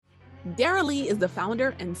Dera is the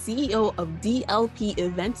founder and CEO of DLP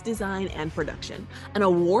Event Design and Production, an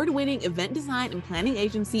award-winning event design and planning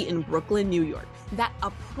agency in Brooklyn, New York, that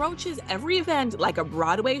approaches every event like a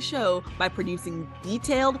Broadway show by producing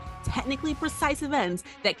detailed, technically precise events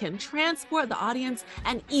that can transport the audience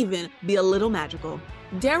and even be a little magical.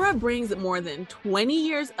 Dera brings more than 20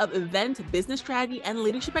 years of event business strategy and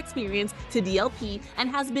leadership experience to DLP and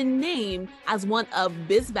has been named as one of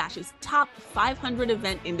BizBash's top 500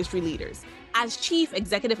 event industry leaders. As Chief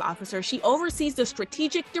Executive Officer, she oversees the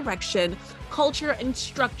strategic direction, culture, and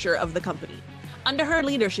structure of the company. Under her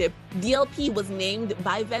leadership, DLP was named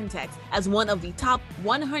by Ventex as one of the top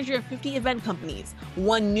 150 event companies,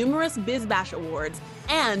 won numerous BizBash awards,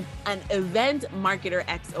 and an Event Marketer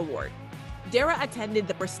X award. Dera attended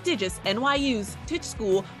the prestigious NYU's Tisch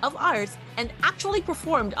School of Arts and actually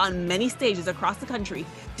performed on many stages across the country,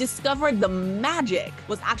 discovered the magic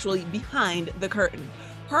was actually behind the curtain.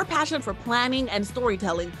 Her passion for planning and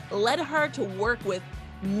storytelling led her to work with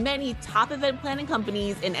many top event planning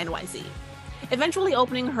companies in NYC. Eventually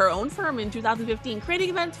opening her own firm in 2015, creating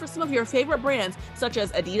events for some of your favorite brands such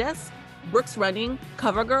as Adidas, Brooks Running,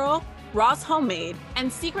 CoverGirl, Ross Homemade,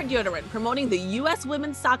 and Secret Deodorant, promoting the U.S.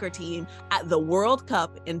 women's soccer team at the World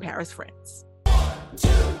Cup in Paris, France.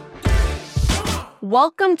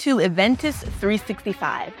 Welcome to Eventus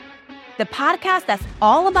 365, the podcast that's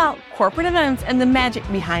all about corporate events and the magic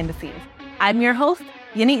behind the scenes. I'm your host,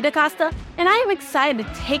 Yannick DaCosta, and I am excited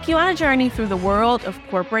to take you on a journey through the world of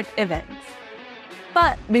corporate events.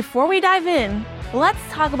 But before we dive in, let's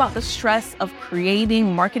talk about the stress of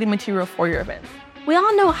creating marketing material for your events. We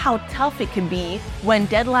all know how tough it can be when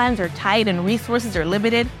deadlines are tight and resources are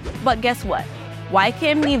limited, but guess what?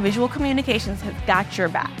 YKMD Visual Communications has got your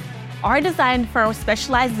back. Our design firm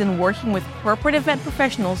specializes in working with corporate event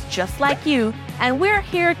professionals just like you, and we're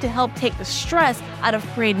here to help take the stress out of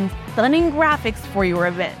creating stunning graphics for your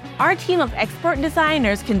event. Our team of expert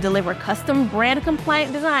designers can deliver custom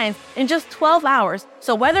brand-compliant designs in just 12 hours.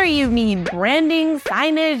 So whether you need branding,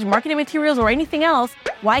 signage, marketing materials, or anything else,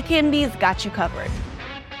 YKMD's got you covered.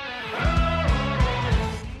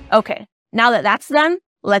 Okay, now that that's done,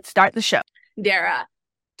 let's start the show. Dera,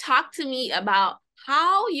 talk to me about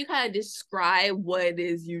how you kind of describe what it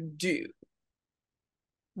is you do.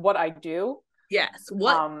 What I do? Yes,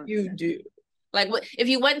 what you do. Like, what if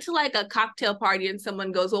you went to like a cocktail party and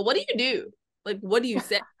someone goes, well, what do you do? Like, what do you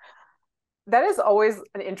say? That is always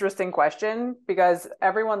an interesting question because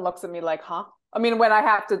everyone looks at me like, huh? I mean, when I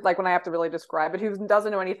have to really describe it, who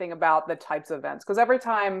doesn't know anything about the types of events? Because every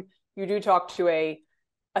time you do talk to a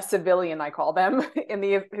civilian, I call them,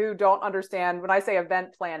 who don't understand, when I say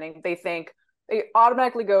event planning, they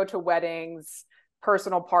automatically go to weddings,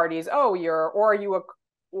 personal parties. Oh, are you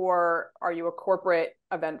a corporate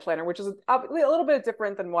event planner, which is a little bit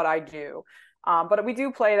different than what I do. But we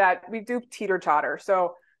do teeter-totter.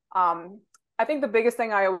 So I think the biggest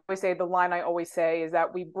thing the line I always say is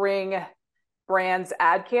that we bring brands'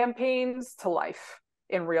 ad campaigns to life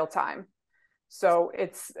in real time. So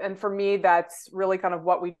and for me, that's really kind of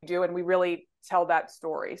what we do. And we really tell that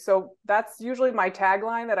story. So that's usually my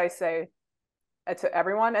tagline that I say to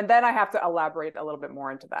everyone. And then I have to elaborate a little bit more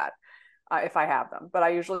into that if I have them. But I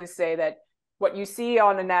usually say that what you see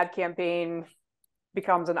on an ad campaign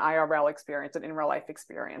becomes an IRL experience, an in real life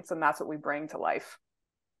experience. And that's what we bring to life.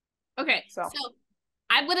 Okay. So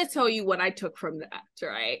I'm going to tell you what I took from that,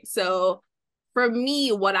 right? So for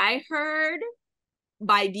me, what I heard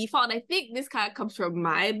by default, I think this kind of comes from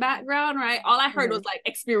my background, right? All I heard was like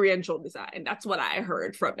experiential design. That's what I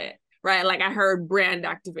heard from it, right? Like I heard brand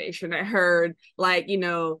activation. I heard like,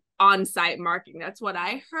 on-site marketing. That's what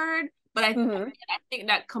I heard. But I think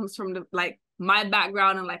that comes from my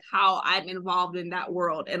background and like how I'm involved in that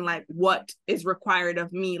world and like what is required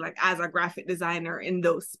of me like as a graphic designer in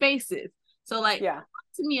those spaces. So like talk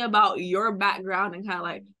to me about your background and kind of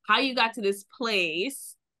like how you got to this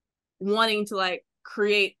place wanting to like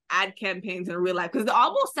create ad campaigns in real life, because it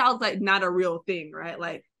almost sounds like not a real thing, right?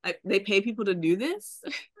 Like they pay people to do this.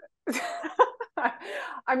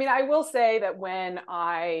 I mean, I will say that when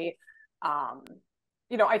I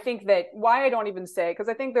think that why I don't even say, because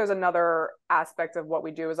I think there's another aspect of what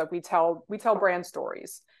we do is like we tell brand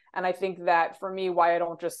stories. And I think that for me, why I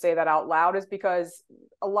don't just say that out loud is because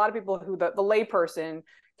a lot of people who the layperson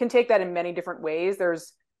can take that in many different ways.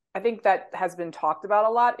 I think that has been talked about a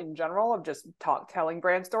lot in general of just telling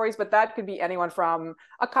brand stories, but that could be anyone from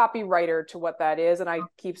a copywriter to what that is. And I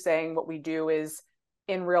keep saying what we do is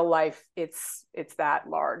in real life, it's that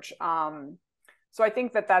large. So I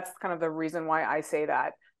think that that's kind of the reason why I say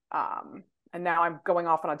that. And now I'm going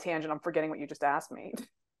off on a tangent. I'm forgetting what you just asked me.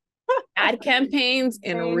 Ad campaigns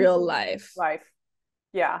in real life.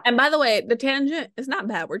 Yeah. And by the way, the tangent is not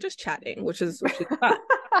bad. We're just chatting, which is fun.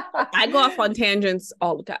 I go off on tangents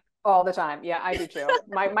all the time. All the time. Yeah, I do too.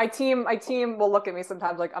 My team will look at me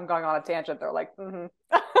sometimes like I'm going on a tangent. They're like, mm-hmm.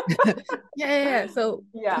 Yeah. So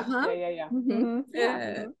Yeah. uh-huh. Yeah. Mm-hmm. Mm-hmm.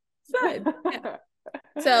 Yeah. Mm-hmm. Fine. Yeah.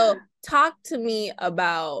 So talk to me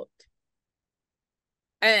about,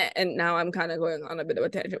 and now I'm kind of going on a bit of a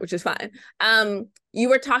tangent, which is fine. You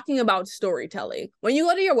were talking about storytelling. When you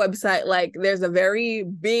go to your website, like there's a very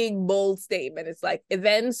big, bold statement. It's like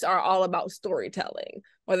events are all about storytelling,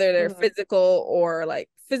 whether they're physical or like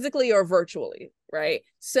physically or virtually, right?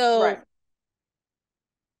 So Right.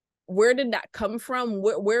 where did that come from?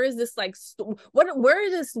 Where is this like where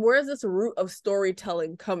is this root of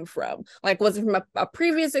storytelling come from? Like, was it from a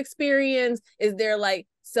previous experience? Is there like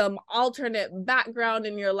some alternate background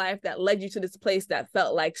in your life that led you to this place that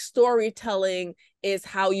felt like storytelling is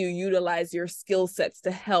how you utilize your skill sets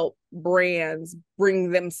to help brands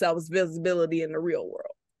bring themselves visibility in the real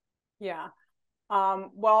world? Yeah.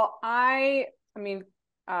 Well, I mean,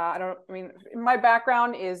 I mean, my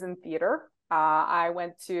background is in theater. I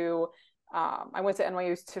went to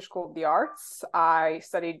NYU's Tisch School of the Arts. I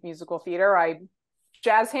studied musical theater. I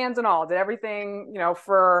jazz hands and all, did everything,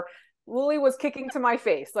 for Lily was kicking to my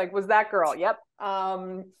face, like was that girl. Yep.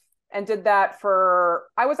 And did that for,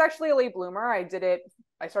 I was actually a late bloomer. I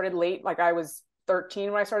started late, like I was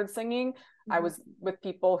 13 when I started singing. I was with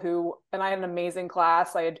people and I had an amazing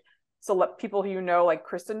class. I had people who like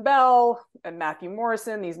Kristen Bell and Matthew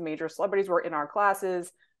Morrison, these major celebrities were in our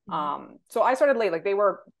classes. So I started late, like they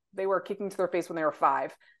were kicking to their face when they were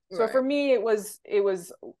 5. So for me, it was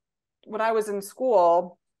when I was in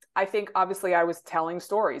school, I think obviously I was telling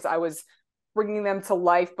stories. I was bringing them to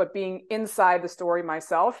life, but being inside the story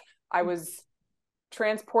myself. I was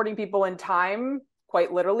transporting people in time,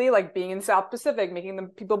 quite literally, like being in South Pacific, making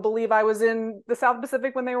people believe I was in the South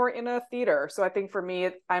Pacific when they were in a theater. So I think for me,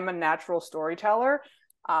 I'm a natural storyteller.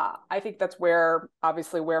 I think that's where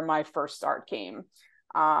my first start came.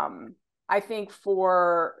 I think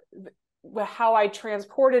for how I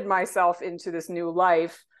transported myself into this new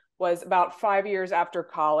life was about 5 years after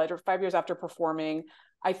college or 5 years after performing.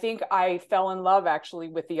 I think I fell in love actually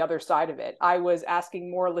with the other side of it. I was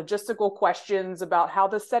asking more logistical questions about how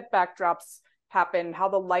the set backdrops happened, how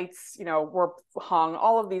the lights, were hung,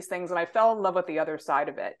 all of these things. And I fell in love with the other side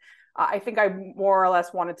of it. I think I more or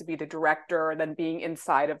less wanted to be the director than being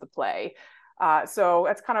inside of the play. So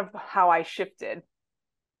that's kind of how I shifted.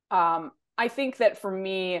 I think that for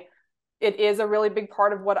me, it is a really big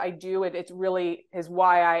part of what I do. It really is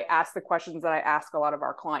why I ask the questions that I ask a lot of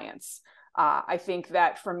our clients. I think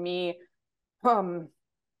that for me, I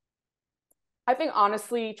think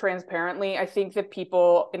honestly, transparently, I think that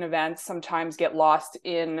people in events sometimes get lost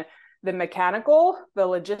in the mechanical, the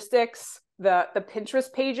logistics, the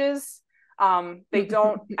Pinterest pages. They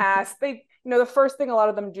don't ask, the first thing a lot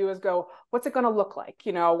of them do is go, what's it going to look like?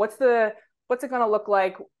 What's it going to look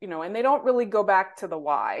like? And they don't really go back to the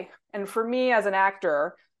why. And for me as an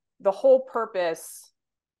actor, the whole purpose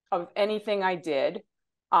of anything I did,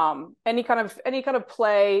 any kind of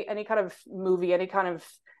play, any kind of movie,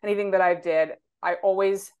 anything that I did, I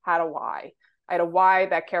always had a why. I had a why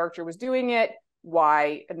that character was doing it,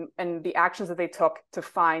 why, and the actions that they took to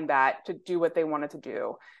find that, to do what they wanted to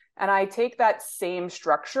do. And I take that same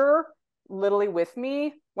structure literally with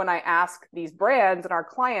me when I ask these brands and our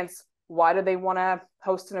clients, why do they want to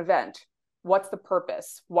host an event? What's the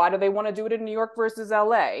purpose? Why do they want to do it in New York versus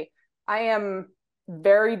LA? I am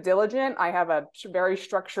very diligent. I have a very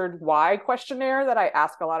structured why questionnaire that I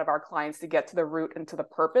ask a lot of our clients to get to the root and to the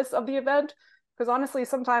purpose of the event. Because honestly,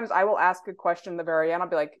 sometimes I will ask a question at the very end. I'll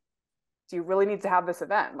be like, do you really need to have this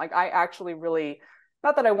event? Like, I actually really,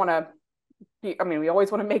 not that I want to we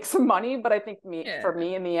always want to make some money, but I think for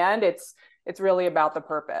me in the end, it's really about the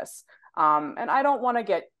purpose. And I don't want to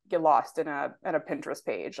get lost in a Pinterest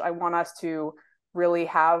page. I want us to really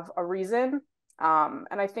have a reason. And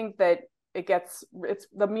I think that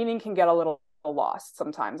the meaning can get a little lost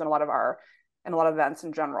sometimes in a lot of events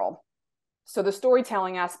in general. So the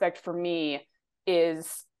storytelling aspect for me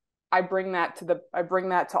is I bring that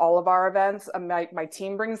to all of our events. My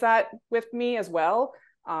team brings that with me as well.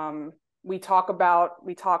 We talk about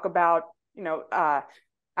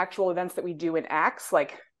actual events that we do in acts,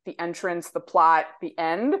 like the entrance, the plot, the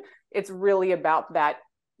end. It's really about that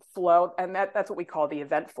flow, and that's what we call the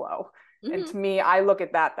event flow. Mm-hmm. And to me, I look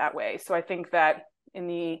at that way. So I think that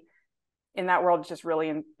in that world, it's just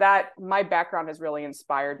really my background has really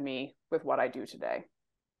inspired me with what I do today.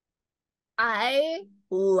 I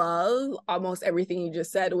love almost everything you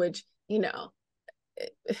just said, which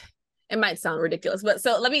It might sound ridiculous, but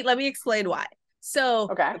so let me explain why. So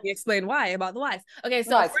Okay. let me explain why about the whys. Okay,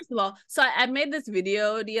 so Nice. first of all, so I made this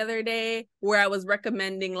video the other day where I was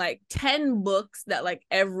recommending like 10 books that like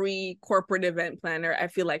every corporate event planner I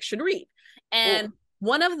feel like should read. And Ooh.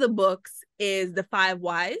 one of the books is The Five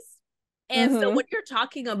Whys. And so when Mm-hmm. you're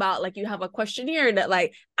talking about like you have a questionnaire that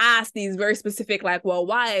like asks these very specific like, well,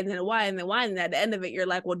 why and then why and then why, and at the end of it you're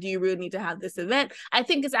like, well, do you really need to have this event? I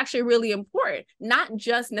think it's actually really important, not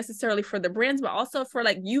just necessarily for the brands, but also for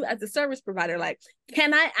like you as a service provider. Like,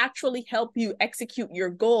 can I actually help you execute your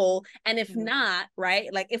goal? And if Mm-hmm. not, right,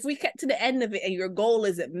 like if we get to the end of it and your goal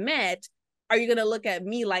isn't met, are you going to look at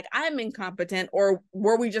me like I'm incompetent, or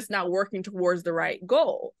were we just not working towards the right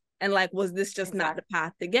goal? And like, was this just not the Exactly.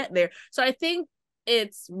 path to get there? So I think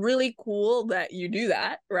it's really cool that you do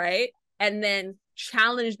that, right? And then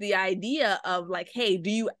challenge the idea of like, hey,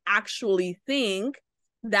 do you actually think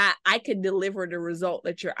that I could deliver the result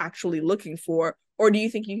that you're actually looking for? Or do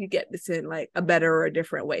you think you could get this in like a better or a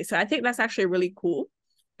different way? So I think that's actually really cool.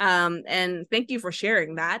 And thank you for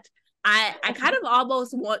sharing that. I kind of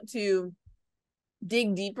almost want to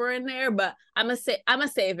dig deeper in there, but I'm gonna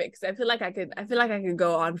save it because I feel like I could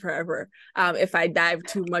go on forever if I dive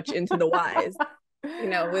too much into the whys. You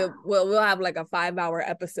know, we'll have like a 5-hour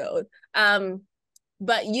episode.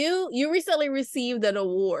 But you recently received an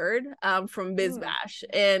award from Mm. BizBash,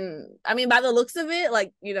 and I mean, by the looks of it,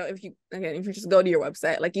 like, you know, if you just go to your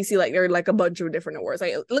website, like you see like there are like a bunch of different awards.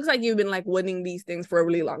 Like it looks like you've been like winning these things for a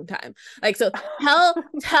really long time. Like, so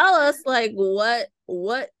tell us like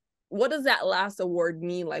what does that last award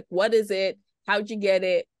mean? Like, what is it? How'd you get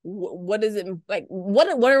it? What is it like? What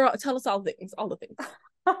are tell us all the things.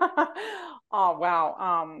 Oh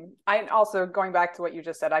wow. I also, going back to what you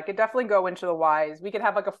just said, I could definitely go into the whys. We could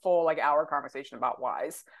have like a full like hour conversation about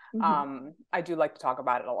whys. Mm-hmm. I do like to talk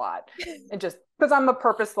about it a lot. And just because I'm a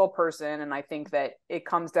purposeful person, and I think that it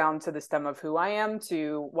comes down to the stem of who I am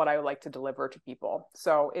to what I would like to deliver to people.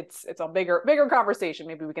 So it's a bigger conversation.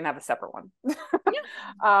 Maybe we can have a separate one.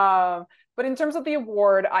 Yeah. But in terms of the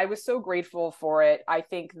award, I was so grateful for it. I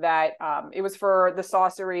think that it was for the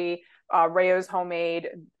Saucery, Rayo's Homemade.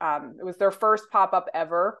 It was their first pop-up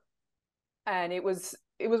ever, and it was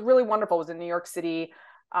really wonderful. It was in New York City.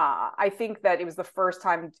 I think that it was the first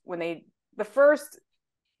time when the first,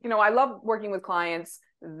 you know, I love working with clients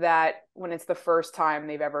that when it's the first time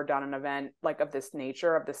they've ever done an event like of this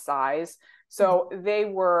nature, of this size. So they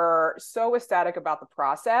were so ecstatic about the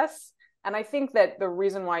process. And I think that the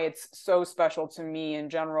reason why it's so special to me in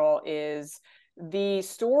general is the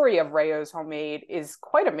story of Rayo's Homemade is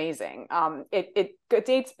quite amazing. It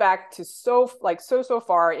dates back to so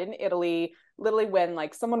far in Italy, literally when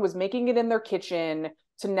like someone was making it in their kitchen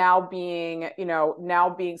to now being, you know, now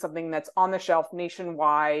being something that's on the shelf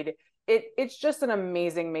nationwide. It's just an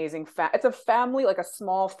amazing it's a family, like a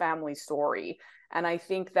small family story. And I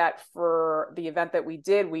think that for the event that we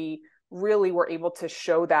did, we really were able to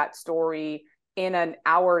show that story in an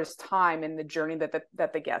hour's time in the journey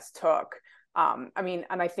that the guests took. I mean,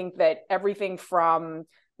 and I think that everything from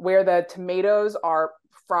where the tomatoes are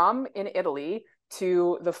from in Italy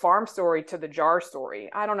to the farm story to the jar story.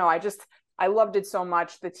 I don't know. I loved it so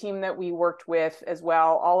much. The team that we worked with as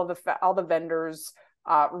well, all the vendors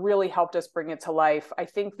really helped us bring it to life. I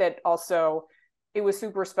think that also it was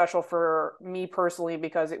super special for me personally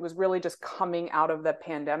because it was really just coming out of the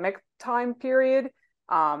pandemic time period.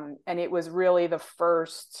 And it was really the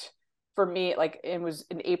first for me, like it was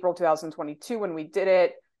in April 2022 when we did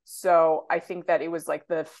it. So I think that it was like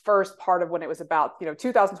the first part of when it was about, you know,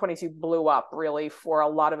 2022 blew up really for a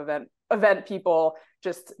lot of event people.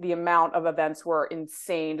 Just the amount of events were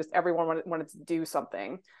insane. Just everyone wanted to do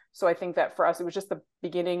something. So I think that for us, it was just the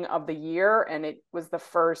beginning of the year, and it was the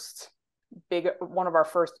one of our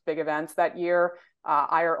first big events that year.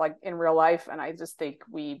 Like in real life, and I just think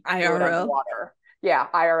we blew it out of the IRL. water. Yeah,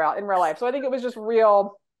 IRL in real life. So I think it was just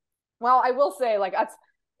real. Well, I will say, like, that's,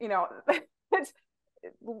 you know, it's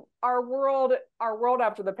our world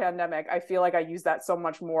after the pandemic. I feel like I use that so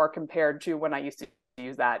much more compared to when I used to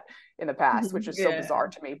use that in the past, which is so Yeah. bizarre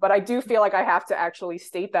to me. But I do feel like I have to actually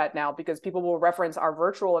state that now because people will reference our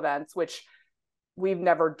virtual events, which we've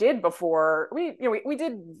never did before. We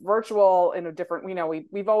did virtual in a different, you know,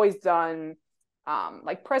 we've always done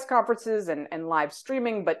like press conferences and live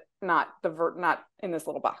streaming, but not in this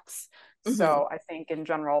little box. Mm-hmm. So I think in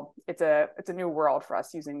general, it's a new world for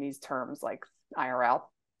us using these terms like IRL.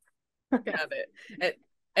 Got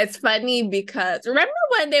it's funny because remember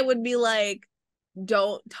when they would be like,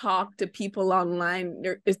 don't talk to people online.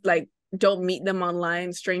 It's like, don't meet them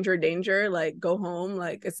online, stranger danger, like go home,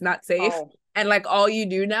 like it's not safe. Oh, And like all you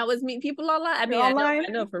do now is meet people online. I mean, online. I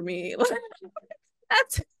know for me,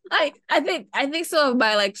 that's like I think some of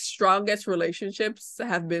my like strongest relationships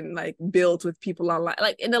have been like built with people online,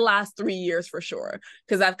 like in the last 3 years for sure.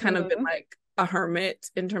 Because I've kind of been like a hermit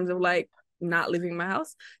in terms of like not leaving my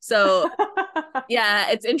house. So yeah,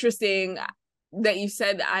 it's interesting that you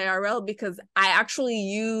said IRL because I actually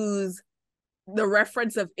use the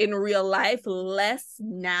reference of in real life less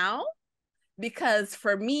now because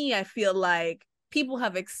for me, I feel like people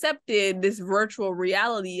have accepted this virtual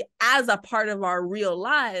reality as a part of our real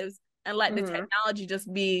lives and like the technology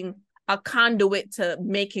just being a conduit to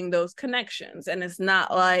making those connections. And it's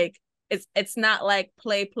not like it's not like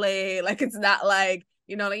play, like it's not like,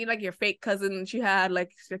 you know, like your fake cousin that you had,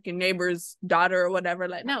 like your neighbor's daughter or whatever.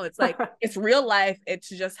 Like, no, it's like it's real life. It's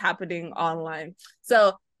just happening online.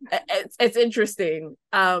 So it's interesting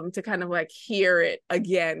to kind of like hear it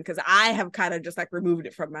again because I have kind of just like removed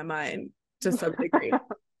it from my mind to some degree.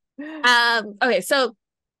 Okay, so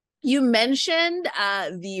you mentioned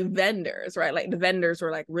the vendors, right? Like the vendors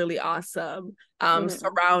were like really awesome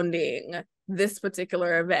surrounding this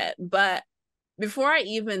particular event. But before I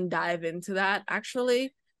even dive into that,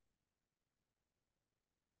 actually,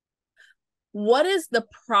 what is the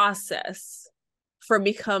process for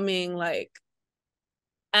becoming like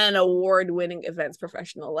an award-winning events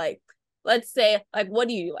professional? Like, let's say, like, what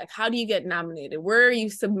do you like? How do you get nominated? Where are you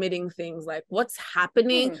submitting things? Like, what's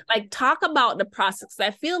happening? Like, talk about the process.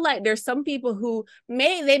 I feel like there's some people who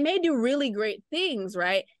may do really great things,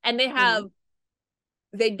 right? And they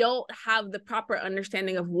don't have the proper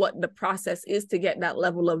understanding of what the process is to get that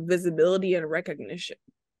level of visibility and recognition.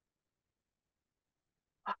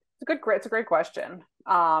 It's a great question.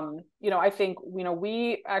 I think,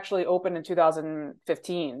 we actually opened in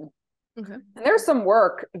 2015. Okay. And there's some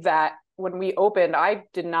work that when we opened, I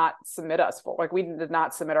did not submit us for. Like, we did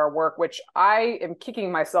not submit our work, which I am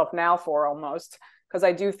kicking myself now for almost, because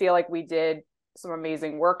I do feel like we did some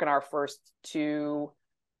amazing work in our first 2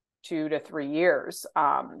 to 3 years.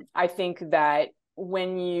 I think that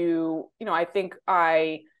when I think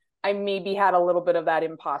I maybe had a little bit of that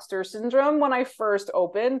imposter syndrome when I first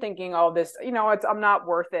opened, thinking, oh, this, I'm not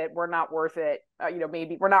worth it. We're not worth it.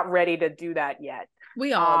 Maybe we're not ready to do that yet.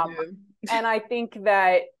 We all do. And I think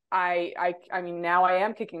that I mean, now I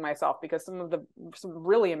am kicking myself because some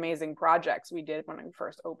really amazing projects we did when we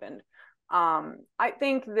first opened. I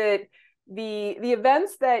think that the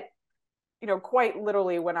events that, quite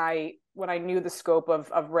literally when I knew the scope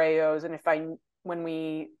of Rayo's and when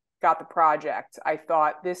we got the project, I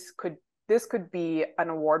thought this could be an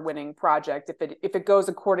award-winning project if it goes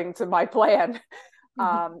according to my plan.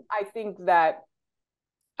 I think that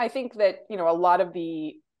a lot of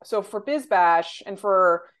so for BizBash and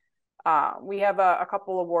for we have a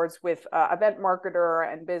couple awards with Event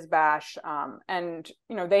Marketer and BizBash, and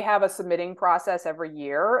they have a submitting process every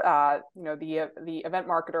year. The Event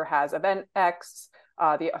Marketer has Event X,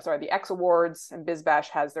 the X Awards, and BizBash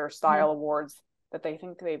has their Style Awards that they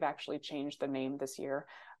think they've actually changed the name this year.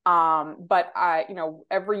 But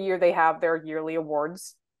every year they have their yearly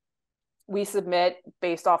awards. We submit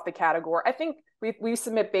based off the category. I think we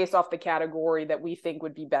submit based off the category that we think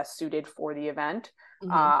would be best suited for the event.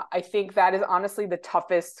 I think that is honestly the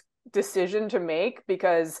toughest decision to make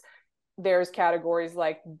because there's categories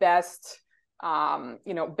like best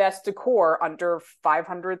decor under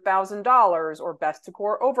 $500,000 or best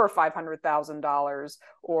decor over $500,000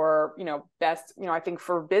 or, best, I think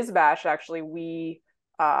for BizBash, actually,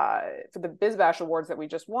 for the BizBash awards that we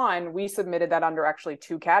just won, we submitted that under actually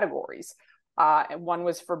 2 categories. And one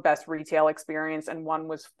was for best retail experience and one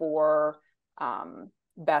was for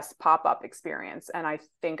best pop-up experience. And I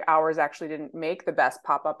think ours actually didn't make the best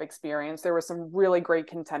pop-up experience. There were some really great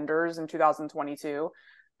contenders in 2022.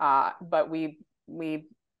 But we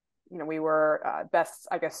were best,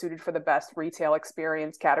 I guess, suited for the best retail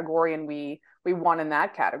experience category, and we won in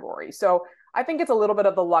that category. So I think it's a little bit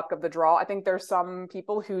of the luck of the draw. I think there's some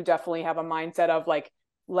people who definitely have a mindset of like,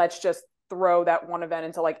 let's just throw that one event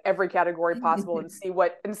into like every category possible and see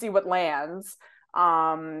what lands.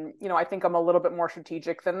 I think I'm a little bit more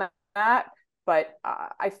strategic than that. But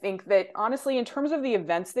I think that honestly, in terms of the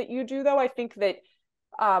events that you do, though, I think that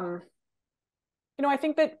I'm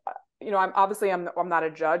not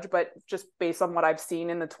a judge, but just based on what I've seen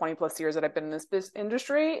in the 20 plus years that I've been in this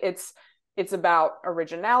industry, it's about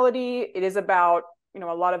originality. It is about, a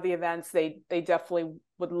lot of the events, they definitely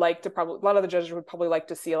would like to a lot of the judges would probably like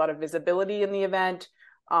to see a lot of visibility in the event.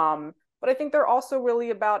 But I think they're also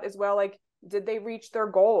really about as well, like, did they reach their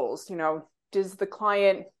goals? Does the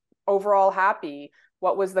client overall happy?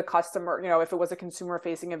 What was the customer, if it was a consumer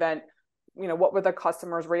facing event, what were the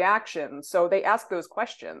customers' reactions? So they ask those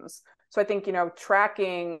questions. So I think,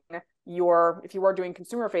 tracking if you are doing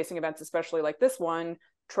consumer facing events, especially like this one,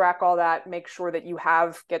 track all that, make sure that you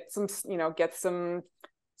get some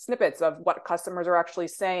snippets of what customers are actually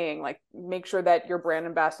saying, like make sure that your brand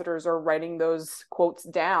ambassadors are writing those quotes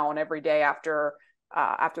down every day after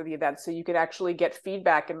the event, so you can actually get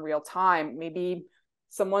feedback in real time. Maybe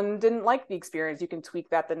someone didn't like the experience, you can tweak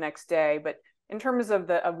that the next day. But in terms of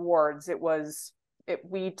the awards,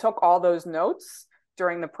 we took all those notes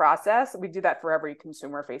during the process. We do that for every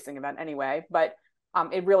consumer facing event anyway, but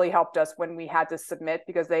it really helped us when we had to submit,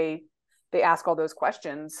 because they ask all those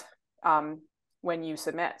questions when you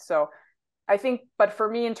submit. So I think, but for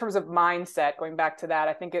me, in terms of mindset, going back to that,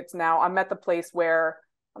 I think I'm at the place where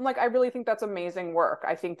I'm like, I really think that's amazing work.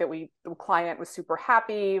 I think that the client was super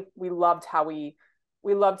happy. We loved how we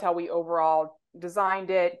overall designed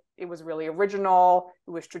it. It was really original.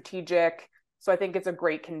 It was strategic. So I think it's a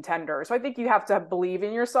great contender. So I think you have to believe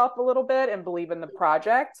in yourself a little bit and believe in the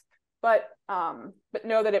project, but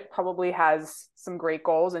know that it probably has some great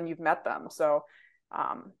goals and you've met them. So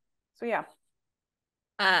yeah.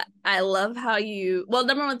 I love how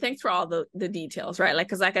number one, thanks for all the details, right? Like,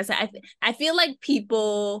 cause like I said, I feel like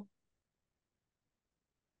people,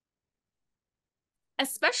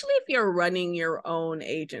 especially if you're running your own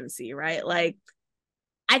agency, right? Like,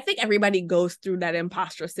 I think everybody goes through that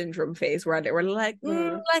imposter syndrome phase where they were like,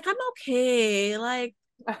 like, I'm okay. Like,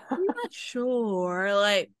 I'm not sure.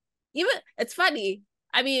 Like, even, it's funny.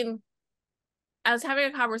 I mean, I was having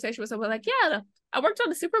a conversation with someone like, yeah, I worked on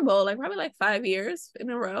the Super Bowl like probably like 5 years in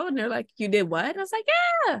a row. And they're like, you did what? And I was like,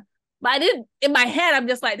 yeah. But I didn't, in my head, I'm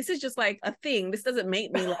just like, this is just like a thing. This doesn't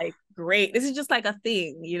make me like great. This is just like a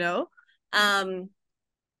thing,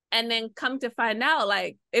 And then come to find out,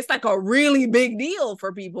 like, it's like a really big deal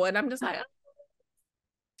for people. And I'm just like, oh,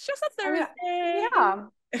 it's just a Thursday. Yeah.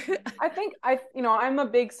 I think I'm a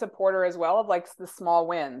big supporter as well of like the small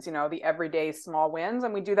wins, the everyday small wins.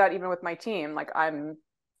 And we do that even with my team. Like I'm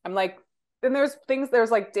like, and there's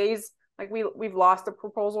like days, like we've lost a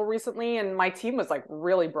proposal recently and my team was like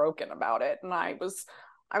really broken about it. And I was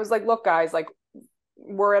like, look, guys, like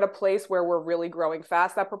we're at a place where we're really growing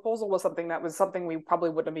fast. That proposal was something we probably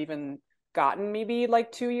wouldn't have even gotten maybe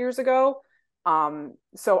like 2 years ago.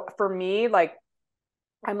 So for me, like,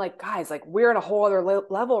 I'm like, guys, like we're at a whole other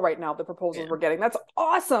level right now. The proposals we're getting, that's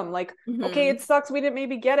awesome. Like, okay, it sucks we didn't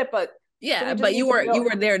maybe get it, but yeah, but you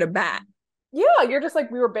were there to bat. Yeah, you're just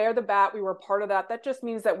like, we were bare the bat, we were part of that. That just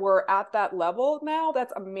means that we're at that level now.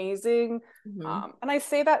 That's amazing. And I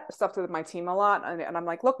say that stuff to my team a lot, and I'm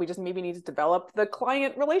like, look, we just maybe need to develop the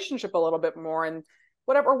client relationship a little bit more, and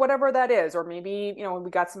whatever that is, or maybe we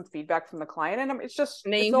got some feedback from the client, and it's just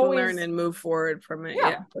and then you can learn and move forward from it.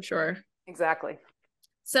 Yeah, for sure. Exactly.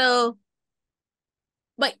 So,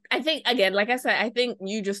 but I think, again, like I said, I think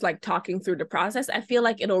you just like talking through the process, I feel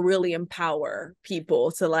like it'll really empower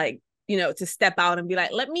people to like, to step out and be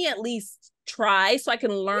like, let me at least try so I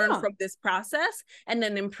can learn from this process and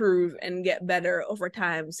then improve and get better over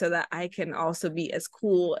time so that I can also be as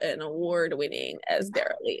cool and award winning as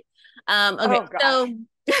Dera Lee. Okay, so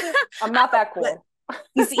I'm not that cool.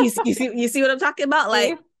 You see what I'm talking about?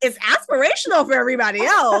 Like, it's aspirational for everybody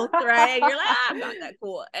else, right? And you're like, I'm not that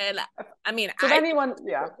cool. And I mean,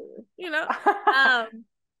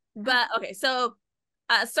 but okay, so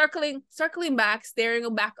circling back,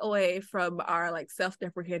 staring back away from our like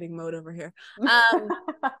self-deprecating mode over here.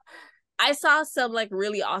 I saw some like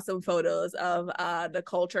really awesome photos of the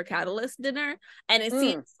Culture Catalyst dinner, and it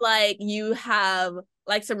seems like you have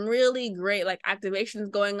like some really great like activations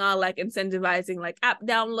going on, like incentivizing like app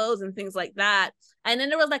downloads and things like that. And then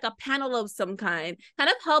there was like a panel of some kind of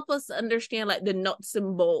help us understand like the nuts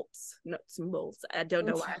and bolts. I don't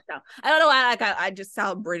know why I just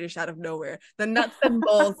sound British out of nowhere. The nuts and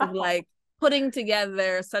bolts of like putting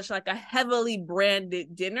together such like a heavily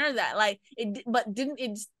branded dinner that like it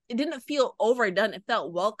didn't feel overdone. It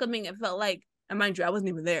felt welcoming. It felt like, and mind you, I wasn't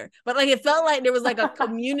even there, but like it felt like there was like a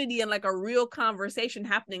community and like a real conversation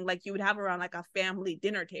happening, like you would have around like a family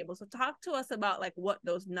dinner table. So talk to us about like what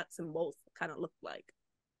those nuts and bolts kind of looked like.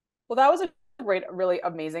 Well, that was a great, really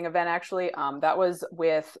amazing event, actually. That was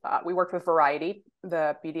with we worked with Variety,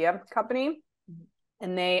 the media company,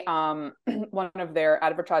 and they one of their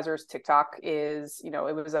advertisers, TikTok, is it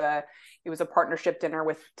was a partnership dinner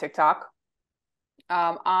with TikTok.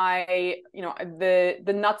 The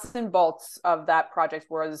nuts and bolts of that project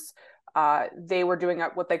was they were doing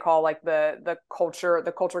what they call like the culture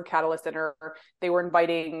catalyst dinner. They were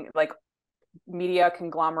inviting like media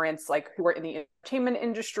conglomerates like who were in the entertainment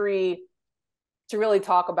industry to really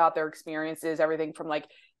talk about their experiences, everything from like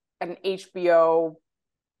an HBO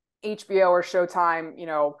or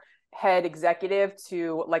Showtime, head executive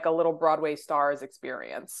to like a little Broadway stars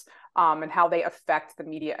experience, and how they affect the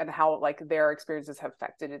media and how like their experiences have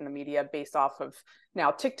affected in the media based off of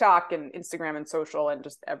now TikTok and Instagram and social and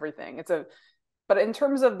just everything. But in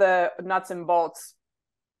terms of the nuts and bolts,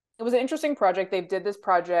 it was an interesting project. They did this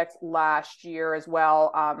project last year as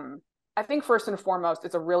well. I think first and foremost,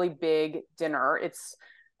 it's a really big dinner. It's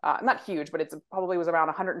not huge, but it's probably was around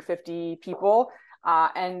 150 people.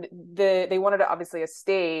 And they wanted obviously a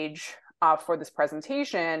stage for this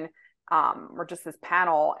presentation, or just this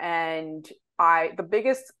panel. And the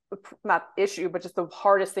biggest, not issue, but just the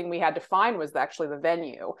hardest thing we had to find was actually the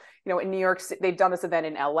venue. In New York City, they've done this event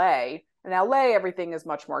in LA. In LA, everything is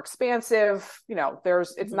much more expansive.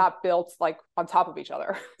 It's not built like on top of each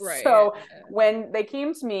other. Right. So when they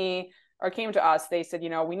came to us, they said,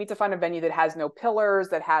 we need to find a venue that has no pillars,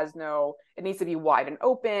 it needs to be wide and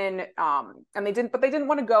open. And they didn't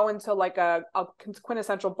want to go into like a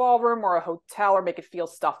quintessential ballroom or a hotel or make it feel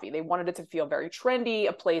stuffy. They wanted it to feel very trendy,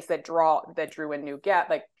 a place that drew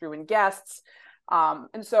in guests.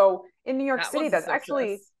 And so in New York City, that's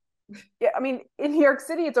actually, yeah, I mean, in New York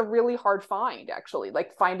City, it's a really hard find, actually,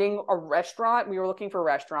 like finding a restaurant. We were looking for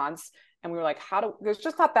restaurants and we were like, there's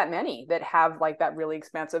just not that many that have like that really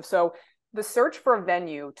expansive. So the search for a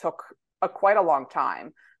venue took quite a long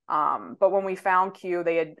time. But when we found Q,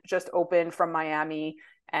 they had just opened from Miami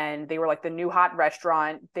and they were like the new hot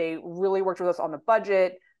restaurant. They really worked with us on the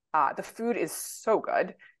budget. The food is so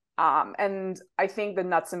good. And I think the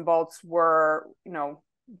nuts and bolts were,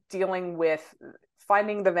 dealing with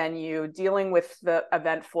finding the venue, dealing with the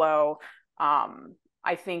event flow.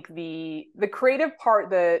 I think the creative part,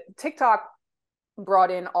 the TikTok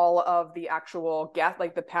brought in all of the actual guests,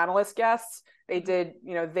 like the panelist guests. They did,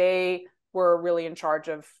 they were really in charge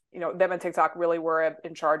of, them and TikTok really were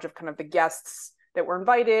in charge of kind of the guests that were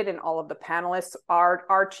invited and all of the panelists.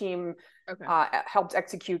 Our team helped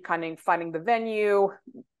execute kind of finding the venue,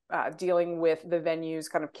 dealing with the venue's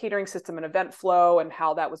kind of catering system and event flow and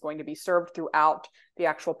how that was going to be served throughout the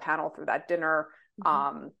actual panel through that dinner.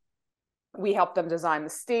 We helped them design the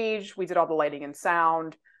stage. We did all the lighting and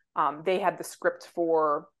sound. They had the script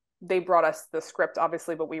they brought us the script,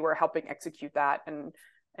 obviously, but we were helping execute that and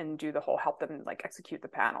do help them like execute the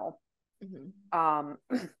panel.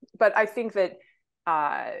 But I think that,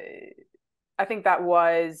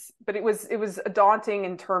 it was daunting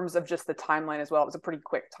in terms of just the timeline as well. It was a pretty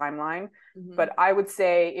quick timeline, but I would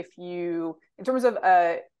say in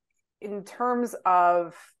terms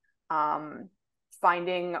of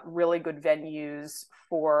finding really good venues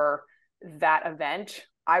for that event,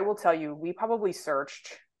 I will tell you, we probably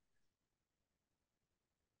searched,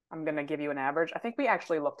 I'm going to give you an average. I think we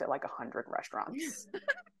actually looked at like 100 restaurants.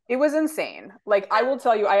 It was insane. Like, I will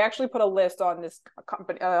tell you, I actually put a list on this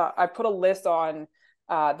company. I put a list on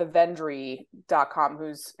the Vendry.com,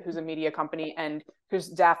 who's a media company, and who's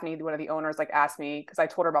Daphne, one of the owners, like asked me, because I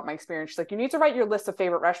told her about my experience. She's like, you need to write your list of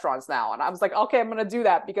favorite restaurants now. And I was like, okay, I'm going to do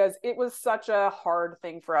that, because it was such a hard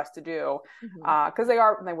thing for us to do, because they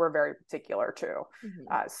were very particular too.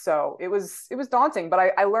 So it was daunting, but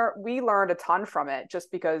we learned a ton from it,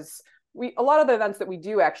 just because a lot of the events that we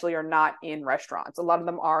do actually are not in restaurants. A lot of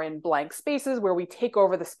them are in blank spaces where we take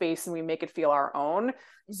over the space and we make it feel our own.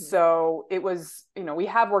 So it was, we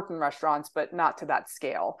have worked in restaurants, but not to that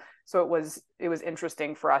scale. So it was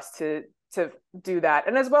interesting for us to do that.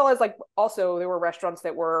 And as well as like, also there were restaurants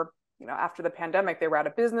that were, after the pandemic, they were out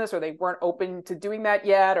of business, or they weren't open to doing that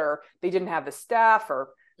yet, or they didn't have the staff, or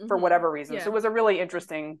for whatever reason. So it was a really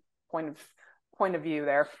interesting point of view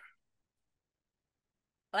there.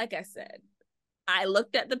 Like I said, I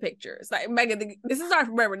looked at the pictures. Like, Megan, this is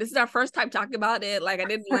our first time talking about it. Like, I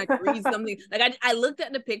didn't like read something. Like, I looked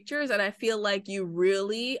at the pictures, and I feel like you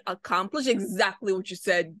really accomplished exactly what you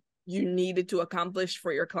said you needed to accomplish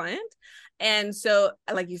for your client. And so,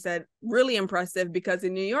 like you said, really impressive, because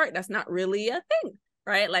in New York, that's not really a thing,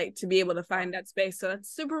 right? Like, to be able to find that space. So that's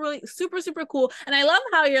super, super cool. And I love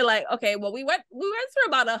how you're like, okay, well, we went through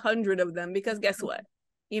about 100 of them, because guess what?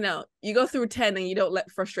 You go through 10 and you don't let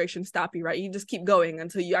frustration stop you, right? You just keep going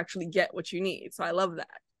until you actually get what you need. So I love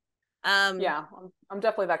that. Yeah, I'm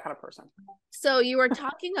definitely that kind of person. So you were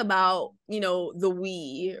talking about, the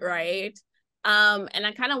we, right? And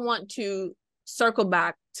I kind of want to circle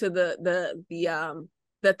back to the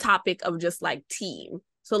topic of just like team.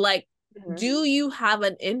 So like, do you have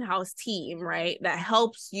an in-house team, right, that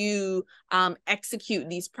helps you execute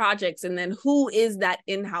these projects? And then who is that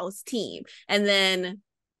in-house team? And then,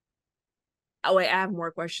 oh wait, I have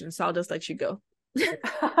more questions, so I'll just let you go.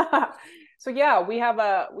 So yeah, we have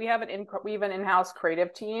an in-house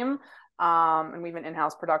creative team, and we have an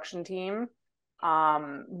in-house production team.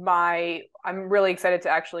 I'm really excited to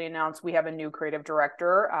actually announce we have a new creative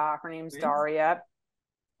director. Her name's Nice. Daria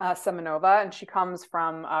Semenova, and she comes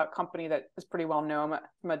from a company that is pretty well known.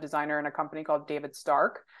 From a designer in a company called David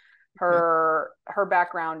Stark. Her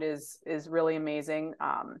background is really amazing.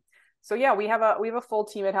 So yeah, we have a full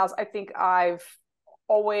team at house. I think I've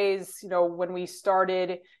always, when we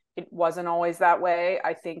started, it wasn't always that way.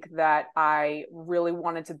 I think that I really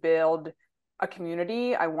wanted to build a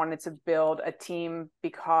community. I wanted to build a team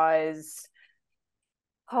because,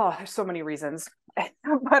 there's so many reasons.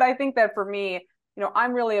 But I think that for me,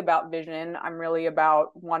 I'm really about vision. I'm really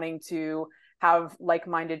about wanting to have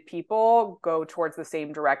like-minded people go towards the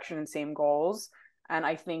same direction and same goals. And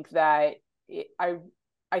I think that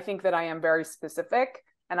I think that I am very specific,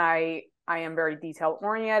 and I am very detail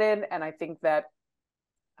oriented. And I think that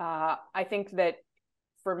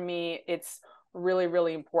for me, it's really,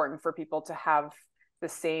 really important for people to have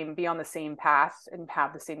be on the same path and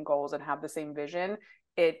have the same goals and have the same vision.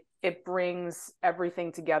 It brings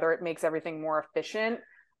everything together. It makes everything more efficient.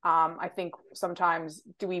 I think sometimes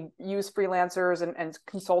do we use freelancers and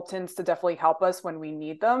consultants to definitely help us when we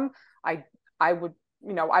need them. I would,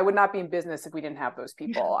 I would not be in business if we didn't have those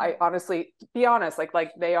people. I honestly, be honest, like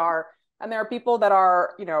they are, and there are people that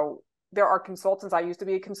are, there are consultants. I used to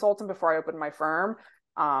be a consultant before I opened my firm.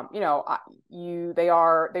 They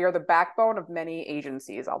are the backbone of many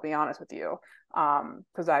agencies. I'll be honest with you,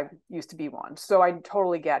 because I used to be one. So I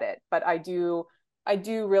totally get it. But I do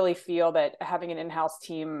really feel that having an in-house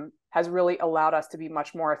team has really allowed us to be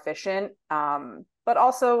much more efficient. But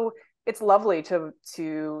also, it's lovely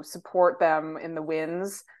to support them in the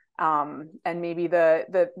wins, and maybe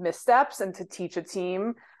the missteps, and to teach a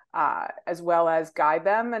team, as well as guide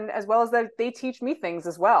them, and as well as that they teach me things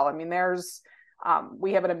as well. I mean,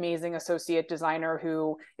 we have an amazing associate designer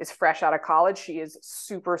who is fresh out of college. She is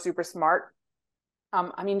super, super smart.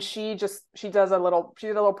 I mean, she did a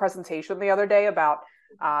little presentation the other day about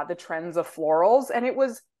the trends of florals, and it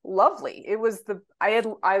was lovely. It was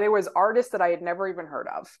there was artists that I had never even heard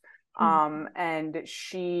of. And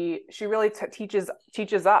she really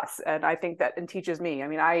teaches us, and I think that, and teaches me. I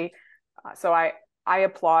mean, I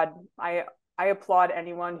applaud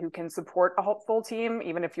anyone who can support a full team,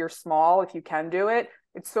 even if you're small. If you can do it,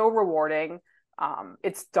 it's so rewarding.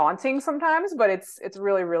 It's daunting sometimes, but it's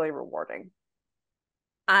really, really rewarding.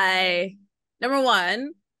 Number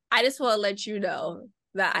one, I just want to let you know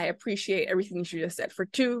that I appreciate everything you just said for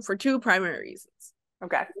two primary reasons.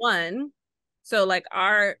 Okay. One, so like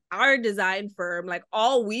our design firm, like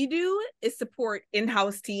all we do is support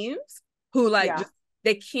in-house teams who just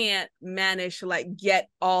they can't manage to like get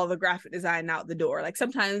all the graphic design out the door. Like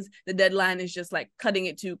sometimes the deadline is just like cutting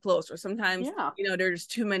it too close, or sometimes there's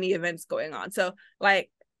too many events going on. So like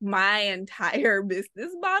my entire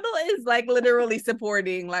business model is like literally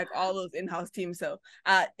supporting like all those in-house teams. So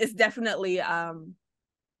it's definitely a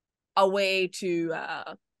way to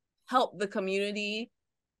help the community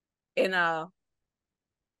in a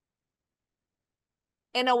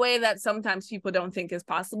way that sometimes people don't think is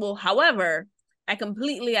possible. However, I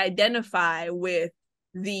completely identify with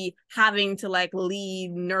the having to like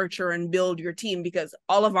lead, nurture, and build your team, because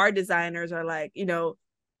all of our designers are like,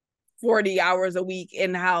 40 hours a week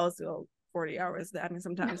in-house. Well, 40 hours, I mean,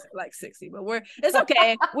 sometimes like 60, but it's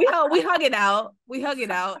okay. We hug it out.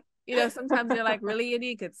 Sometimes you're like, really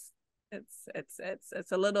unique. It's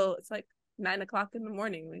a little, it's like 9 o'clock in the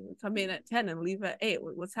morning. We come in at 10 and leave at 8.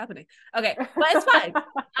 What's happening? Okay, but it's fine.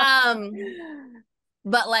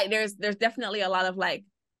 But like there's definitely a lot of like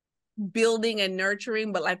building and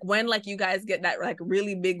nurturing, but like when like you guys get that like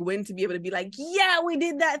really big win, to be able to be like, yeah, we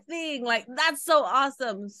did that thing, like that's so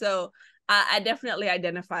awesome. So I definitely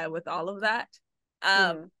identify with all of that.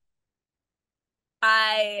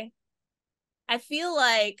 I feel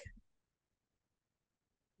like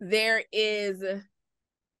there is,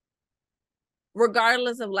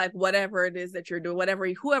 regardless of like whatever it is that you're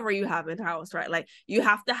doing, whoever you have in house, right? Like you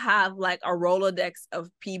have to have like a Rolodex of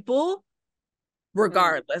people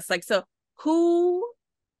regardless. Like, so who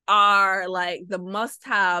are like the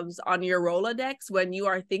must-haves on your Rolodex when you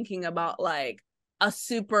are thinking about like a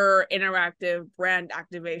super interactive brand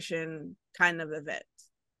activation kind of event?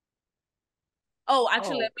 Oh,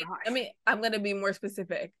 actually, I'm gonna be more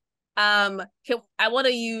specific. I want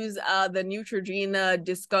to use the Neutrogena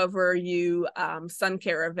Discover You sun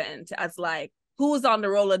care event as like who's on the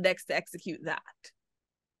Rolodex to execute that.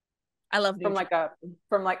 I love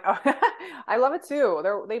I love it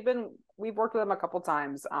too. They've been we've worked with them a couple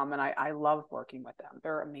times, and I love working with them.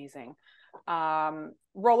 They're amazing.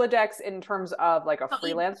 Rolodex in terms of like a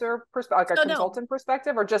freelancer perspective, like a consultant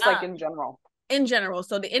perspective, or just like in general? In general.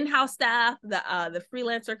 So the in-house staff, the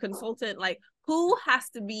freelancer consultant, like who has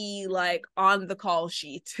to be like on the call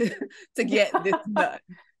sheet to get this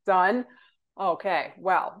done? Okay.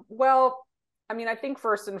 Well, I mean, I think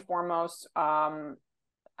first and foremost, the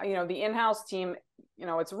in-house team,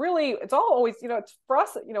 it's all always, it's for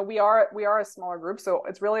us, we are a smaller group, so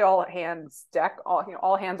it's really all hands deck,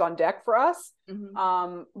 all hands on deck for us.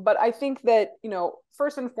 Mm-hmm. But I think that,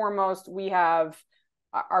 first and foremost, we have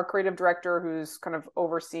our creative director who's kind of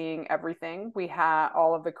overseeing everything. We have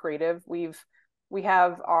all of the creative. We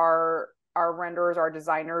have our renderers, our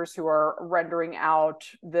designers who are rendering out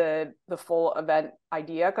the full event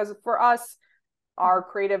idea. Because for us, our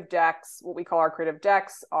creative decks, what we call our creative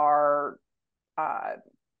decks, are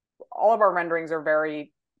all of our renderings are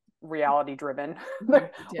very reality driven.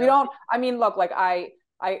 We don't. I mean, look, like I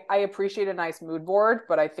appreciate a nice mood board,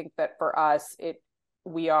 but I think that for us,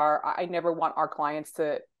 I never want our clients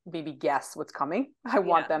to maybe guess what's coming. I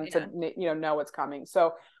want them to know what's coming.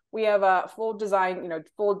 So we have a full design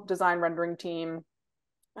rendering team.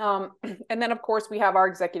 And then of course we have our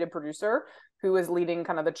executive producer who is leading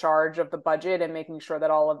kind of the charge of the budget and making sure that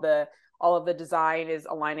all of the design is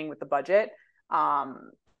aligning with the budget. So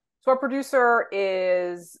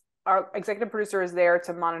our executive producer is there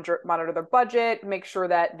to monitor their budget, make sure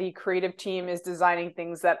that the creative team is designing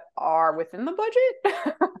things that are within the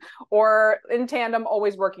budget or in tandem,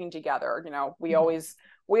 always working together. We always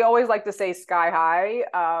like to say sky high,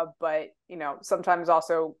 but sometimes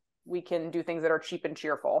also we can do things that are cheap and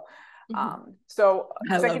cheerful. So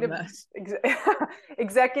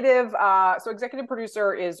executive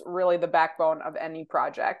producer is really the backbone of any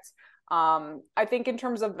project. I think in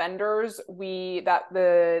terms of vendors, that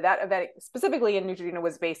event specifically in Neutrogena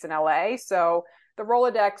was based in LA. So the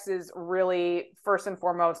Rolodex is really first and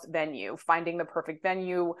foremost venue, finding the perfect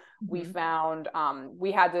venue. We found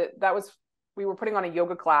we were putting on a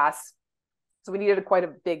yoga class, so we needed quite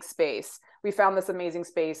a big space. We found this amazing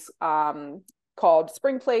space called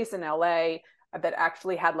Spring Place in LA that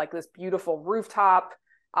actually had like this beautiful rooftop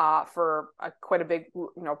for quite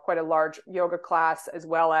a large yoga class, as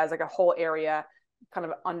well as like a whole area kind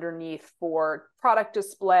of underneath for product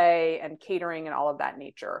display and catering and all of that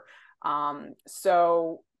nature.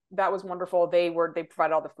 So that was wonderful. They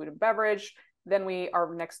provided all the food and beverage. Then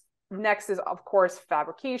our next is of course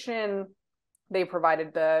fabrication. They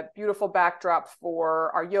provided the beautiful backdrop for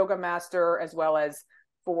our yoga master, as well as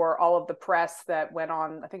for all of the press that went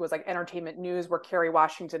on. I think it was like Entertainment News, where Kerry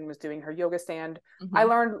Washington was doing her yoga stand. I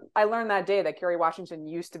learned that day that Kerry Washington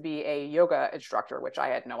used to be a yoga instructor, which I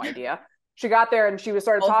had no idea. She got there and she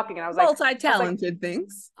started talking, and I was like, multi-talented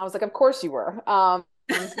things. I was like, of course you were.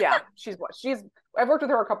 Yeah, I've worked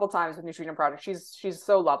with her a couple of times with Neutrogena Project. She's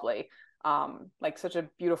so lovely. Like such a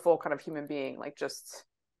beautiful kind of human being. Like just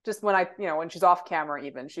when when she's off camera,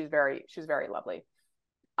 even she's very lovely.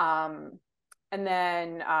 And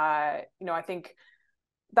then, I think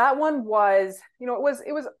that one was, it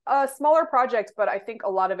was a smaller project, but I think a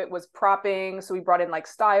lot of it was propping. So we brought in like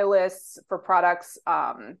stylists for products,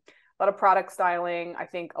 a lot of product styling. I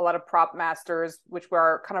think a lot of prop masters, which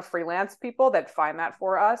were kind of freelance people that find that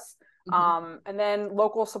for us. And then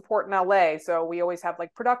local support in LA. So we always have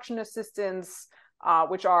like production assistants,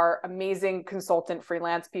 which are amazing consultant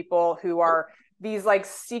freelance people who are these like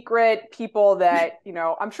secret people that,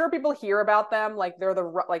 I'm sure people hear about them. Like they're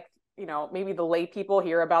maybe the lay people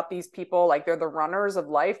hear about these people, like they're the runners of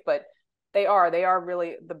life, but they are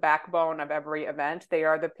really the backbone of every event. They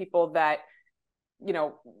are the people that,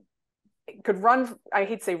 could run. I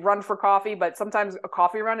hate to say run for coffee, but sometimes a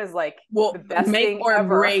coffee run is like the best make thing or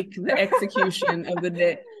ever. Break the execution of the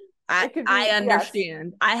day. I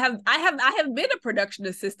understand. Yes. I have been a production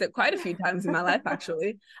assistant quite a few times in my life,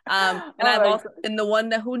 actually. And I've also been the one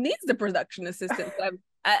who needs the production assistant. So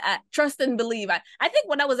I trust and believe. I think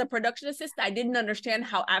when I was a production assistant, I didn't understand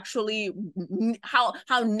how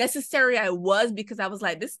necessary I was, because I was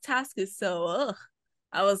like, this task is so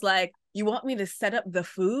I was like, you want me to set up the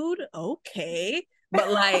food? Okay.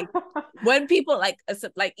 But like when people like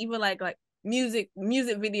even like music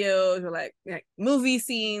videos, or like movie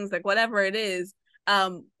scenes, like whatever it is,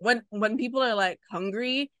 when people are like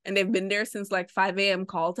hungry and they've been there since like 5 a.m.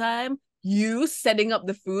 call time, you setting up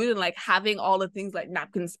the food and like having all the things like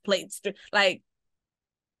napkins, plates, like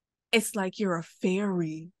it's like you're a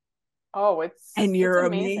fairy. You're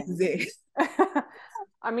amazing.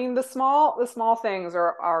 I mean, the small things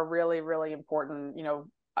are really, really important,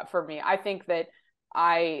 for me. I think that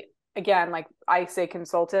I again, like I say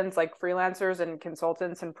consultants, like freelancers and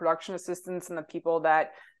consultants and production assistants and the people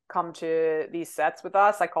that come to these sets with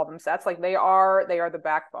us, I call them sets, like they are the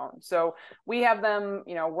backbone. So we have them,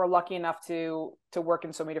 we're lucky enough to work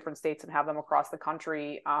in so many different states and have them across the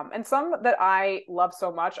country. And some that I love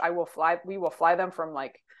so much, we will fly them from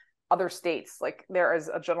like other states. Like there is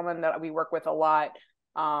a gentleman that we work with a lot,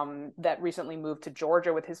 that recently moved to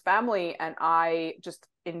Georgia with his family, and I just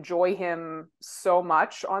enjoy him so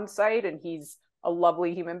much on site, and he's a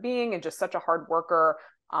lovely human being and just such a hard worker,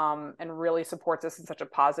 and really supports us in such a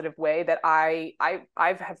positive way that I've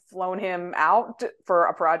have flown him out for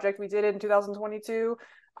a project we did in 2022,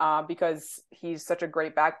 because he's such a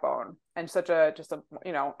great backbone and such a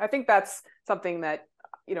I think that's something that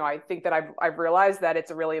I think that I've realized that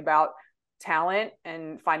it's really about talent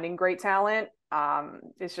and finding great talent.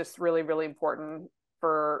 It's just really, really important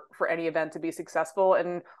for any event to be successful.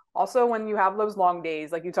 And also when you have those long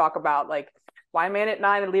days, like you talk about, like flying in at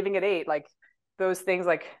 9 and leaving at 8, like those things,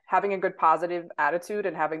 like having a good positive attitude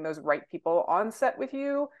and having those right people on set with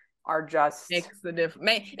you are just makes the difference.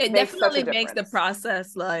 It makes definitely makes the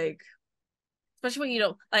process, like, especially when you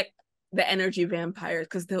don't like the energy vampires,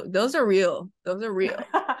 because those are real. Those are real.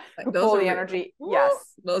 Like who those pull are the real. energy. Woo! Yes.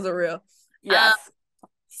 Those are real. Yes.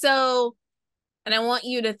 So, and I want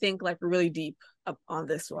you to think like really deep up on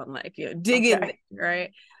this one, like dig in there,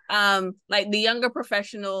 right? Like the younger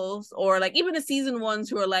professionals, or like even the seasoned ones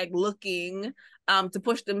who are like looking to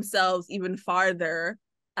push themselves even farther.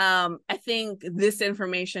 I think this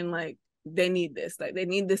information, like they need this, like they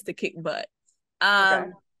need this to kick butt.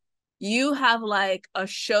 You have like a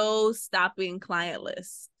show-stopping client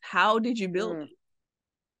list. How did you build it?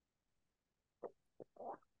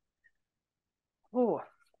 Ooh,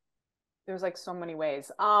 there's like so many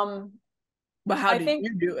ways. But how did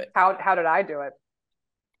you do it? How did I do it?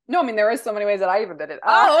 No, I mean, there is so many ways that I even did it.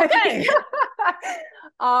 Oh, okay.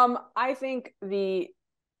 I think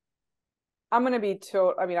I'm going to be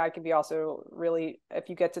I can be also really, if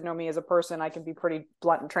you get to know me as a person, I can be pretty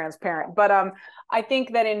blunt and transparent. But I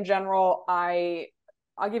think that in general, I'll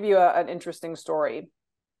give you an interesting story.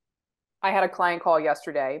 I had a client call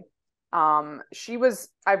yesterday. I've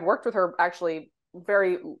worked with her actually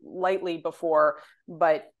very lightly before,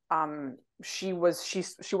 but she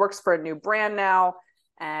works for a new brand now,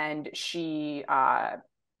 and she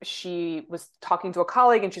was talking to a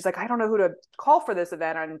colleague, and she's like, I don't know who to call for this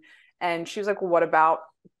event, and she was like, well, what about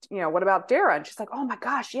Dera? And she's like, oh my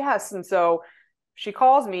gosh, yes. And so she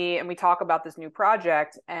calls me and we talk about this new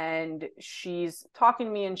project, and she's talking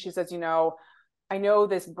to me and she says, I know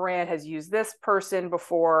this brand has used this person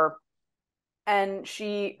before, and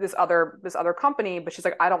this other company, but she's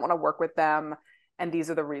like, I don't want to work with them, and these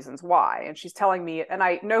are the reasons why. And she's telling me, and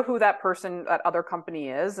I know who that other company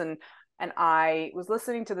is, and I was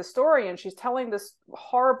listening to the story, and she's telling this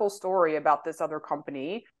horrible story about this other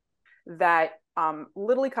company that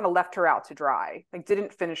literally kind of left her out to dry, like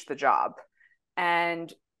didn't finish the job.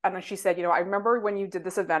 And then she said, I remember when you did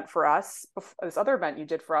this event for us, this other event you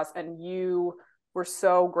did for us, and you were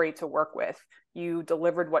so great to work with. You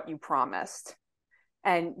delivered what you promised,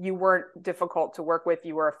 and you weren't difficult to work with.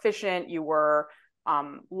 You were efficient. You were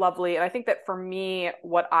lovely. And I think that for me,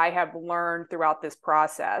 what I have learned throughout this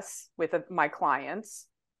process with my clients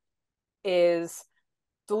is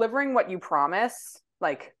delivering what you promise,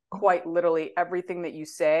 like quite literally everything that you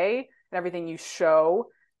say and everything you show,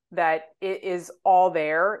 that it is all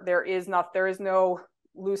there. There is no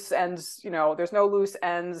loose ends, there's no loose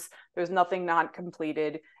ends. There's nothing not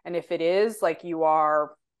completed. And if it is, like, you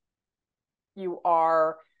are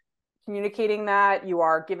communicating that, you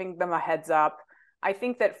are giving them a heads up. I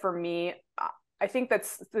think that for me,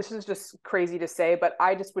 this is just crazy to say, but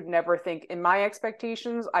I just would never think in my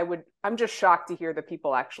expectations, I'm just shocked to hear that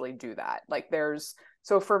people actually do that. Like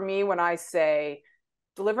so for me, when I say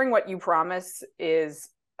delivering what you promise is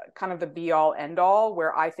kind of the be all end all,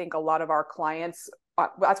 where I think a lot of our clients,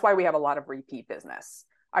 that's why we have a lot of repeat business.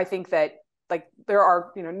 I think that like there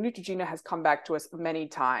are, Neutrogena has come back to us many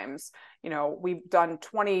times. We've done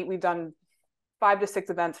 5 to 6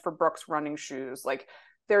 events for Brooks running shoes. Like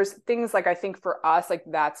there's things like, I think for us, like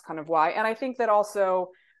that's kind of why. And I think that also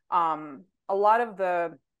a lot of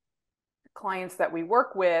the clients that we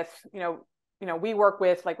work with, we work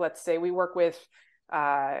with, like, let's say we've worked with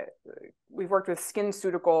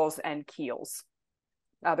SkinCeuticals and Kiehl's.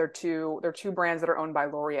 They're two brands that are owned by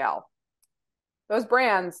L'Oreal. Those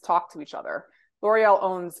brands talk to each other. L'Oreal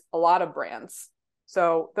owns a lot of brands.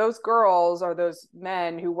 So those girls or those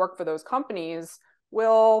men who work for those companies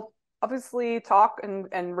will obviously talk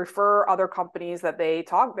and refer other companies that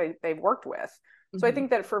they've worked with. Mm-hmm. So I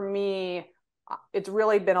think that for me, It's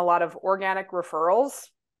really been a lot of organic referrals,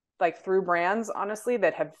 like through brands, honestly,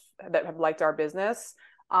 that have liked our business.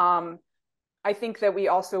 I think that we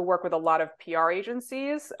also work with a lot of PR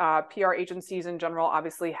agencies. PR agencies in general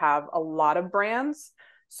obviously have a lot of brands.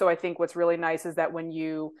 So I think what's really nice is that when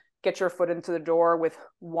you get your foot into the door with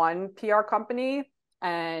one PR company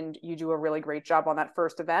and you do a really great job on that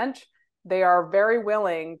first event, they are very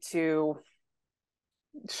willing to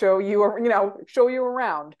show you, show you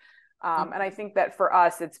around. And I think that for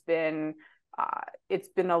us, it's been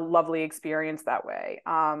a lovely experience that way.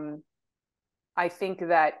 I think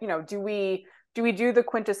that, do we do the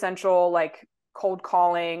quintessential like cold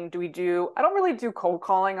calling? I don't really do cold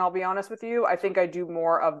calling, I'll be honest with you. I think I do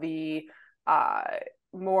more of the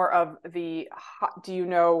do you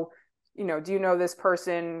know this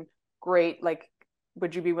person? Great. Like,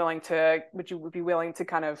 would you be willing to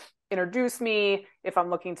kind of introduce me if I'm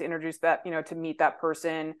looking to introduce that, to meet that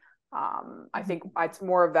person? I think it's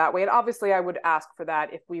more of that way. And obviously I would ask for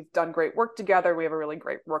that if we've done great work together, we have a really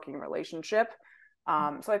great working relationship.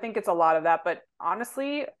 So I think it's a lot of that, but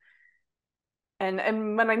honestly,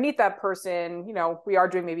 and when I meet that person, we are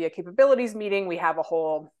doing maybe a capabilities meeting. We have a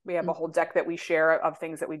whole deck that we share of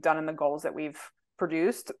things that we've done and the goals that we've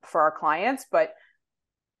produced for our clients. But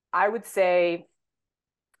I would say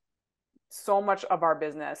so much of our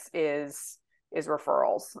business is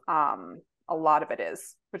referrals. A lot of it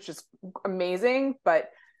is, which is amazing, but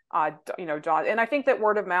and I think that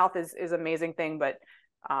word of mouth is amazing thing, but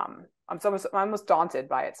I'm almost daunted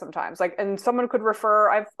by it sometimes. Like, and someone could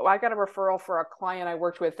refer. I got a referral for a client I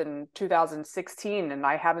worked with in 2016, and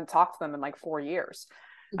I haven't talked to them in like 4 years.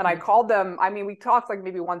 And I called them. I mean, we talked like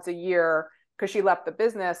maybe once a year because she left the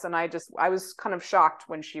business, and I was kind of shocked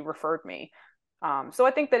when she referred me. So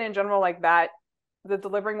I think that in general, like that, the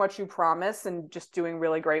delivering what you promise and just doing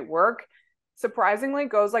really great work, surprisingly,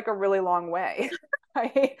 goes like a really long way.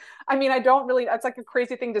 I mean, I don't really. That's like a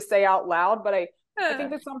crazy thing to say out loud, but I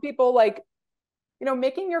think that some people like,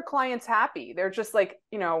 making your clients happy. They're just like,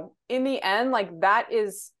 in the end, like that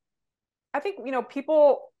is, I think,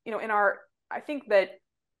 people, I think that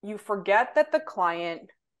you forget that the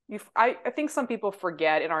client, I think some people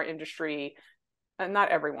forget in our industry, and not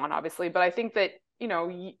everyone, obviously, but I think that,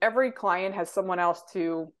 every client has someone else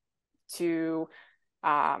to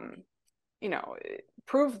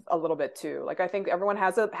prove a little bit to. Like, I think everyone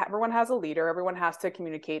has a leader, everyone has to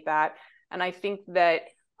communicate that. And I think that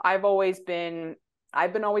I've been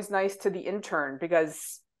always nice to the intern,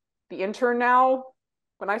 because the intern now,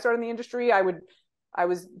 when I started in the industry, I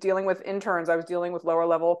was dealing with interns. I was dealing with lower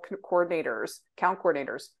level coordinators, account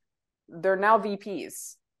coordinators. They're now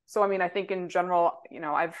VPs. So, I mean, I think in general,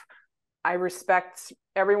 I respect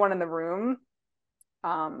everyone in the room.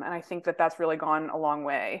 And I think that that's really gone a long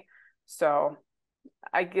way. So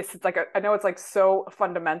I guess it's like, I know it's like so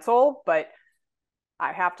fundamental, but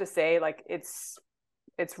I have to say, like, it's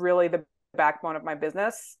really the backbone of my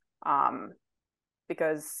business,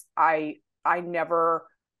 because I never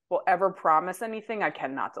will ever promise anything I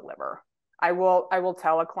cannot deliver. I will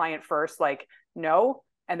tell a client first, like, no,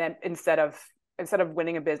 and then instead of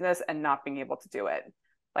winning a business and not being able to do it,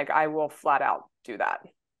 like, I will flat out do that.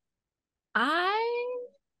 I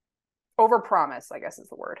overpromise, I guess is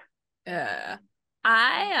the word. I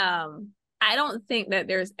don't think that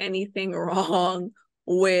there's anything wrong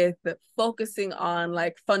with focusing on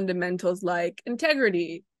like fundamentals like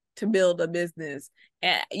integrity to build a business.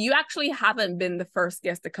 And you actually haven't been the first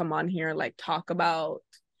guest to come on here and like talk about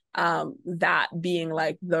that being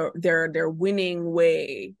like their winning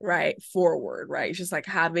way right forward, right? It's just like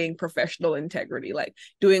having professional integrity, like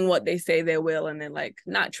doing what they say they will, and then like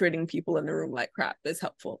not treating people in the room like crap is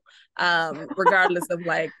helpful, regardless of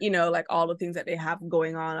like, like all the things that they have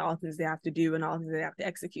going on, all the things they have to do, and all the things they have to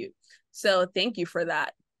execute. So thank you for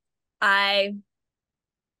that. I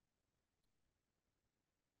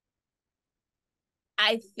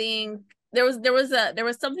think there was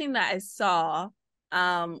something that I saw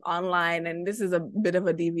online, and this is a bit of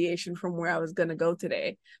a deviation from where I was going to go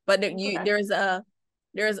today, but there's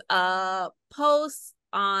a post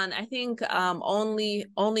on, I think,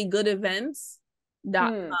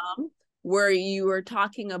 onlygoodevents.com where you were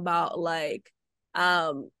talking about like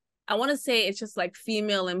I want to say it's just like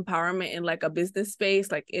female empowerment in like a business space,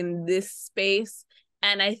 like in this space.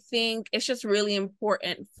 And I think it's just really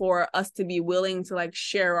important for us to be willing to like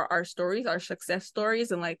share our stories, our success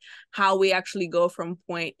stories, and like how we actually go from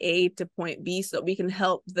point A to point B, so we can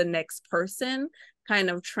help the next person kind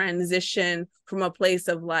of transition from a place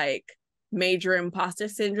of like major imposter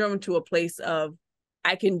syndrome to a place of,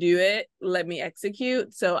 I can do it, let me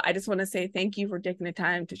execute. So I just want to say thank you for taking the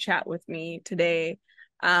time to chat with me today.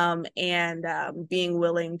 and being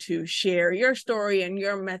willing to share your story and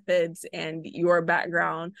your methods and your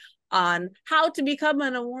background on how to become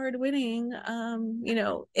an award-winning,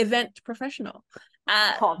 event professional.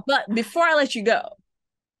 But before I let you go,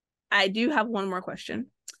 I do have one more question.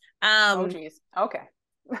 Oh, geez. Okay.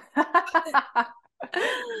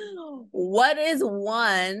 What is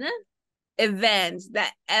one event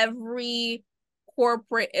that every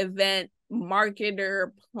corporate event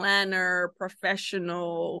marketer, planner,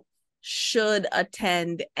 professional should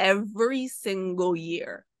attend every single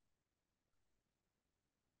year?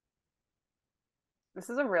 This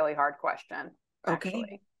is a really hard question, Okay.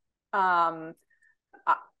 actually.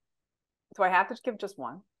 Do I have to give just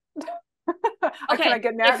one? Okay.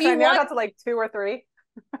 Can I narrow that to like 2 or 3?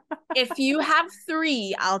 If you have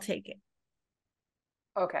 3, I'll take it.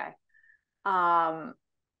 Okay.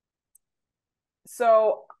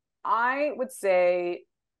 So I would say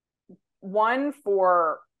one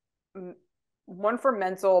for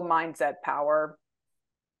mental mindset power,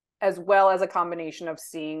 as well as a combination of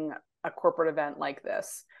seeing a corporate event like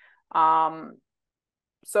this.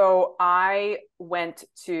 So I go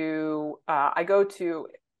to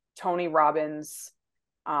Tony Robbins'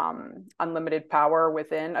 Unlimited Power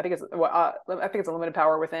Within. I think it's Unlimited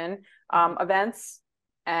Power Within events,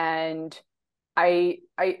 and I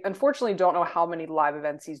unfortunately don't know how many live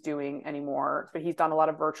events he's doing anymore, but he's done a lot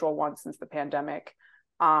of virtual ones since the pandemic.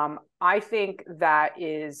 I think that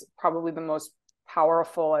is probably the most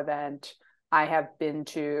powerful event I have been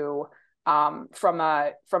to, from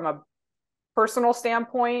a personal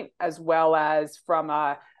standpoint, as well as from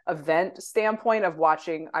a event standpoint of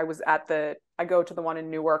watching. I go to the one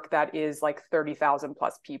in Newark that is like 30,000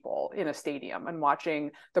 plus people in a stadium, and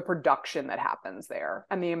watching the production that happens there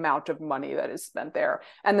and the amount of money that is spent there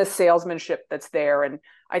and the salesmanship that's there. And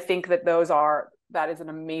I think that that is an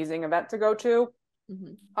amazing event to go to.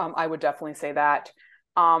 Mm-hmm. I would definitely say that.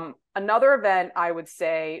 Another event I would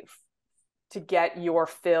say to get your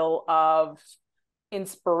fill of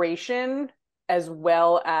inspiration, as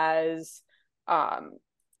well as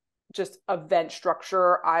just event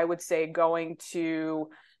structure, I would say 2.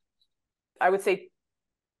 I would say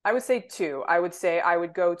I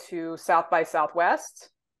would go to South by Southwest,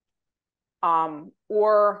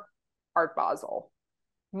 or Art Basel.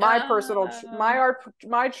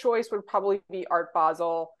 My choice would probably be Art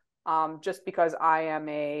Basel, just because I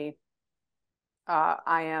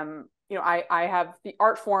have the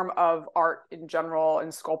art form of art in general,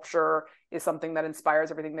 and sculpture is something that inspires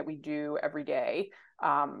everything that we do every day.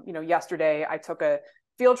 Yesterday I took a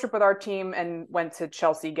field trip with our team and went to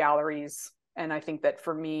Chelsea Galleries. And I think that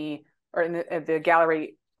for me, or in the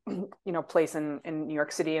gallery, place in New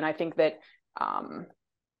York City. And I think that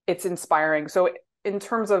it's inspiring. So in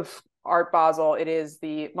terms of Art Basel, it is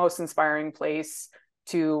the most inspiring place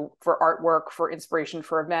for artwork, for inspiration,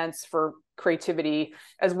 for events, for creativity,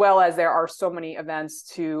 as well as there are so many events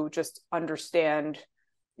to just understand,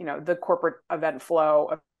 the corporate event flow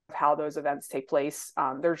of how those events take place.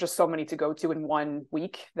 There's just so many to go to in one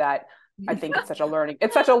week that I think it's such a learning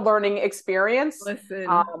experience. Listen,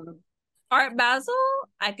 Art Basel,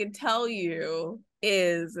 I can tell you,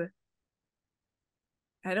 is,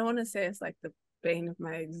 I don't want to say it's like the bane of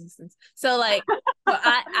my existence. So like, but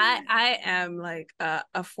I am like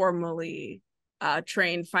a formally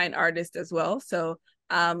trained fine artist as well. So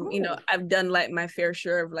I've done like my fair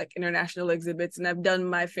share of like international exhibits, and I've done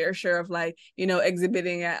my fair share of like,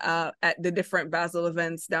 exhibiting at the different Basel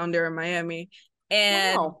events down there in Miami.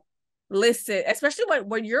 And wow. Listen, especially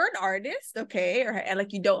when you're an artist, okay, and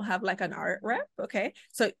like you don't have like an art rep, okay,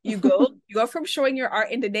 so you go from showing your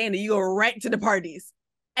art in the day, and then you go right to the parties,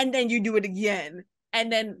 and then you do it again,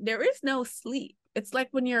 and then there is no sleep. It's like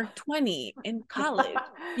when you're 20 in college,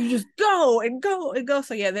 you just go and go and go.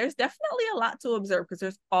 So yeah, there's definitely a lot to observe, because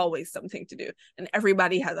there's always something to do, and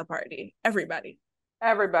everybody has a party. Everybody,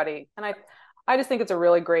 and I just think it's a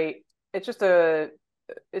really great. It's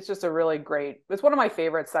one of my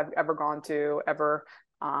favorites I've ever gone to ever.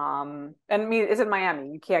 And I mean, it's in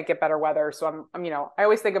Miami. You can't get better weather. So I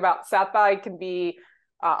always think about South by can be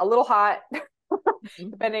a little hot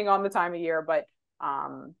depending on the time of year, but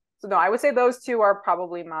so no, I would say those 2 are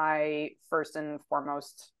probably my first and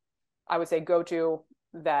foremost, I would say, go-to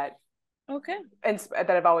that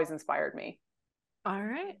have always inspired me. All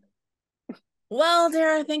right. Well,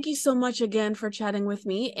 Dara, thank you so much again for chatting with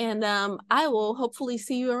me, and I will hopefully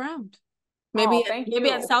see you around. Maybe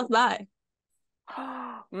at South by.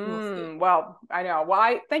 Well, I know. Well,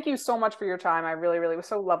 I thank you so much for your time. I really, really, it was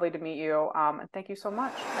so lovely to meet you. And thank you so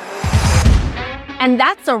much. And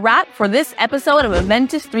that's a wrap for this episode of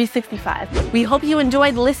Eventus 365. We hope you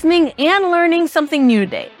enjoyed listening and learning something new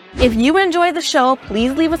today. If you enjoyed the show,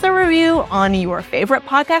 please leave us a review on your favorite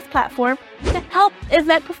podcast platform to help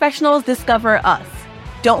event professionals discover us.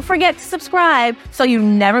 Don't forget to subscribe so you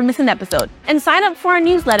never miss an episode, and sign up for our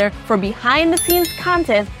newsletter for behind-the-scenes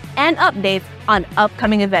content and updates on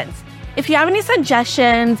upcoming events. If you have any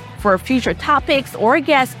suggestions for future topics or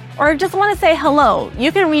guests, or just want to say hello,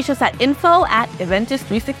 you can reach us at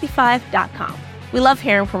info@eventus365.com. We love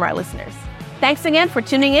hearing from our listeners. Thanks again for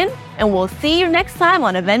tuning in, and we'll see you next time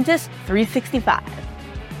on Eventus 365.